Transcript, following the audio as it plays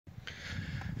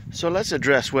So let's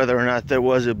address whether or not there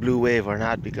was a blue wave or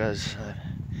not, because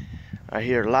I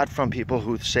hear a lot from people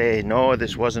who say, no,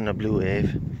 this wasn't a blue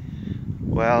wave.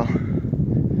 Well,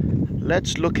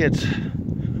 let's look at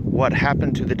what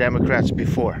happened to the Democrats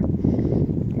before,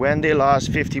 when they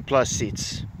lost 50 plus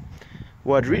seats.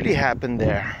 What really happened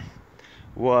there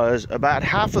was about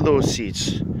half of those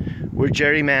seats were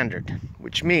gerrymandered,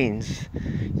 which means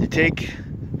you take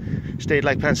a state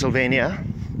like Pennsylvania,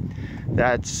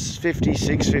 that's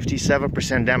 56,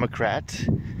 57% Democrat,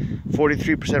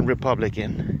 43%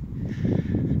 Republican.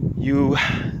 You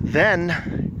then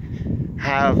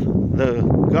have the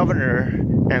governor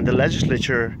and the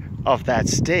legislature of that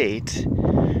state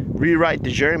rewrite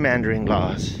the gerrymandering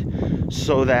laws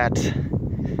so that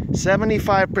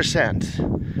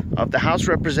 75% of the House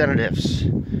representatives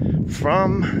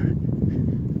from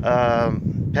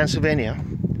Pennsylvania,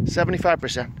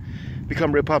 75%,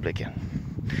 become Republican.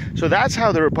 So that's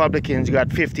how the Republicans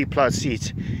got 50 plus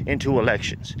seats in 2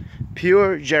 elections.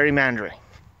 Pure gerrymandering,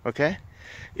 okay?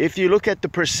 If you look at the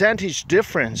percentage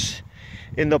difference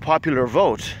in the popular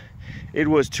vote, it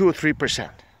was 2 or 3%.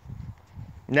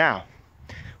 Now,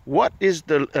 what is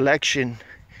the election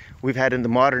we've had in the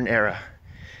modern era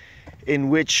in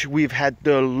which we've had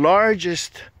the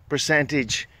largest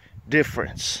percentage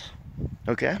difference?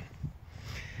 Okay?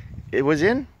 It was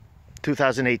in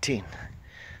 2018.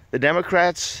 The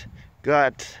Democrats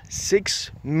got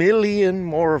 6 million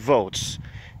more votes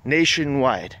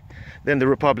nationwide than the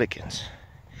Republicans.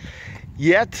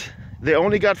 Yet, they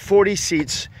only got 40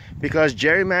 seats because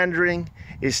gerrymandering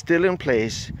is still in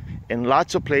place in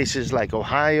lots of places like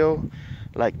Ohio,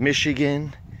 like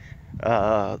Michigan,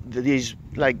 these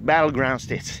like battleground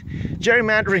states.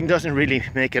 Gerrymandering doesn't really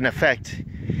make an effect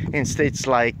in states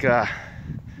like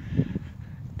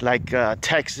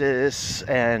Texas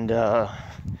and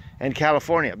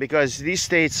California, because these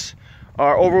states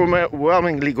are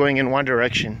overwhelmingly going in one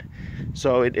direction,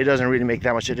 so it doesn't really make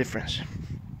that much a difference.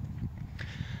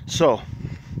 So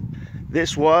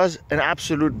this was an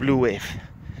absolute blue wave.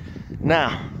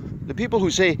 Now, the people who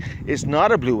say it's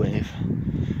not a blue wave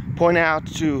point out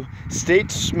to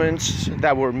statements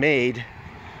that were made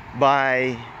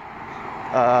by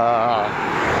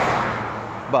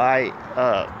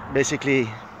basically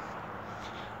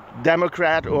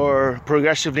Democrat or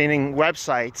progressive-leaning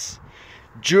websites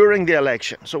during the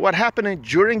election. So what happened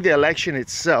during the election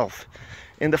itself?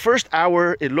 In the first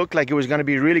hour, it looked like it was going to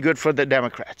be really good for the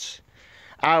Democrats.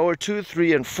 Hour 2,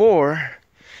 3, and 4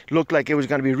 looked like it was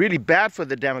going to be really bad for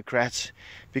the Democrats,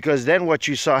 because then what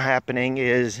you saw happening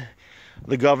is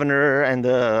the governor and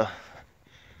a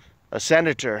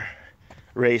senator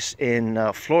race in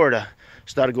Florida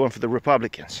started going for the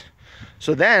Republicans.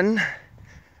 So then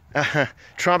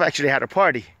Trump actually had a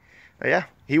party. Yeah,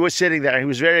 he was sitting there. He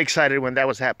was very excited when that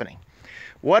was happening.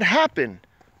 What happened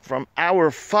from hour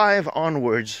 5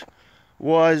 onwards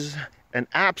was an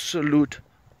absolute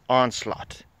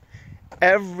onslaught.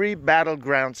 Every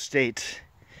battleground state,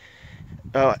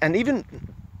 and even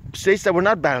states that were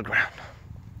not battleground,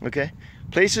 okay,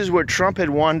 places where Trump had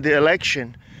won the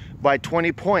election by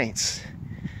 20 points,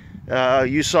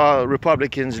 you saw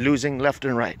Republicans losing left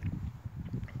and right.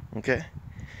 Okay,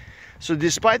 so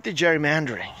despite the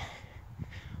gerrymandering,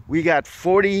 we got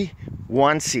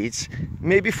 41 seats,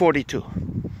 maybe 42.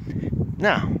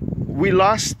 Now, we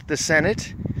lost the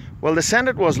Senate. Well, the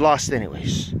Senate was lost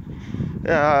anyways.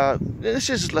 This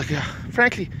is like,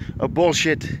 frankly, a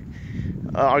bullshit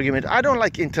argument. I don't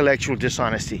like intellectual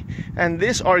dishonesty, and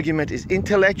this argument is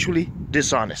intellectually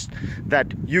dishonest,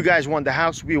 that you guys won the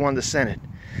House, we won the Senate.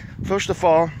 First of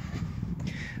all,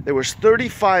 there was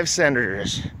 35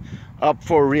 senators up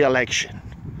for re-election.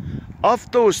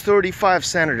 Of those 35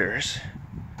 senators,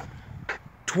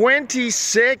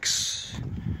 26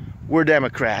 were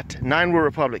Democrat, 9 were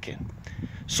Republican.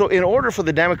 So in order for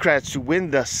the Democrats to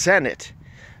win the Senate,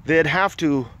 they'd have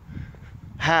to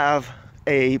have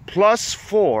a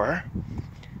 +4,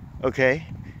 okay,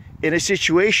 in a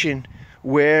situation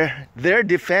where they're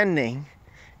defending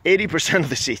 80% of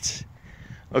the seats,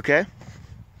 okay?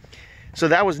 So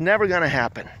that was never going to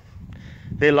happen.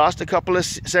 They lost a couple of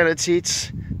Senate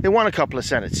seats. They won a couple of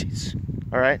Senate seats,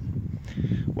 all right?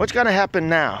 What's going to happen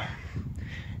now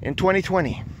in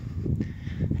 2020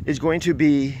 is going to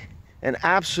be an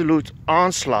absolute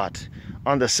onslaught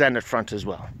on the Senate front as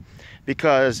well.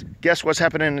 Because guess what's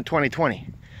happening in 2020?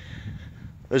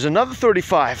 There's another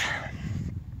 35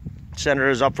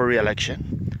 senators up for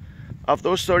re-election. Of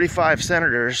those 35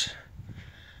 senators,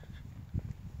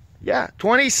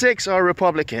 26 are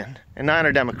Republican and 9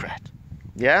 are Democrat.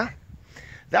 Yeah?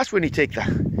 That's when you take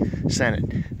the Senate.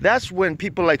 That's when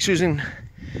people like Susan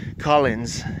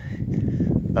Collins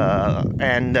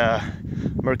and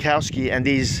Murkowski and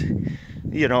these,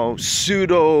 you know,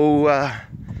 pseudo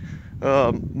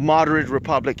moderate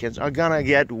Republicans are gonna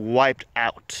get wiped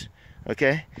out.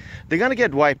 Okay, they're gonna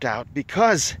get wiped out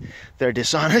because they're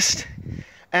dishonest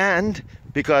and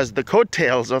because the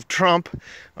coattails of Trump,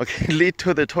 okay, lead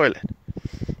to the toilet.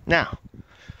 Now,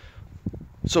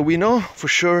 so we know for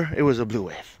sure it was a blue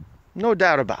wave, no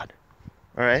doubt about it.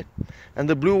 All right, and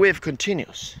the blue wave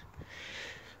continues.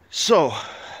 So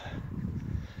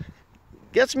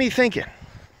gets me thinking,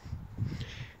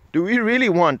 do we really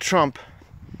want Trump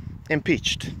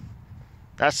impeached?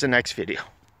 That's the next video.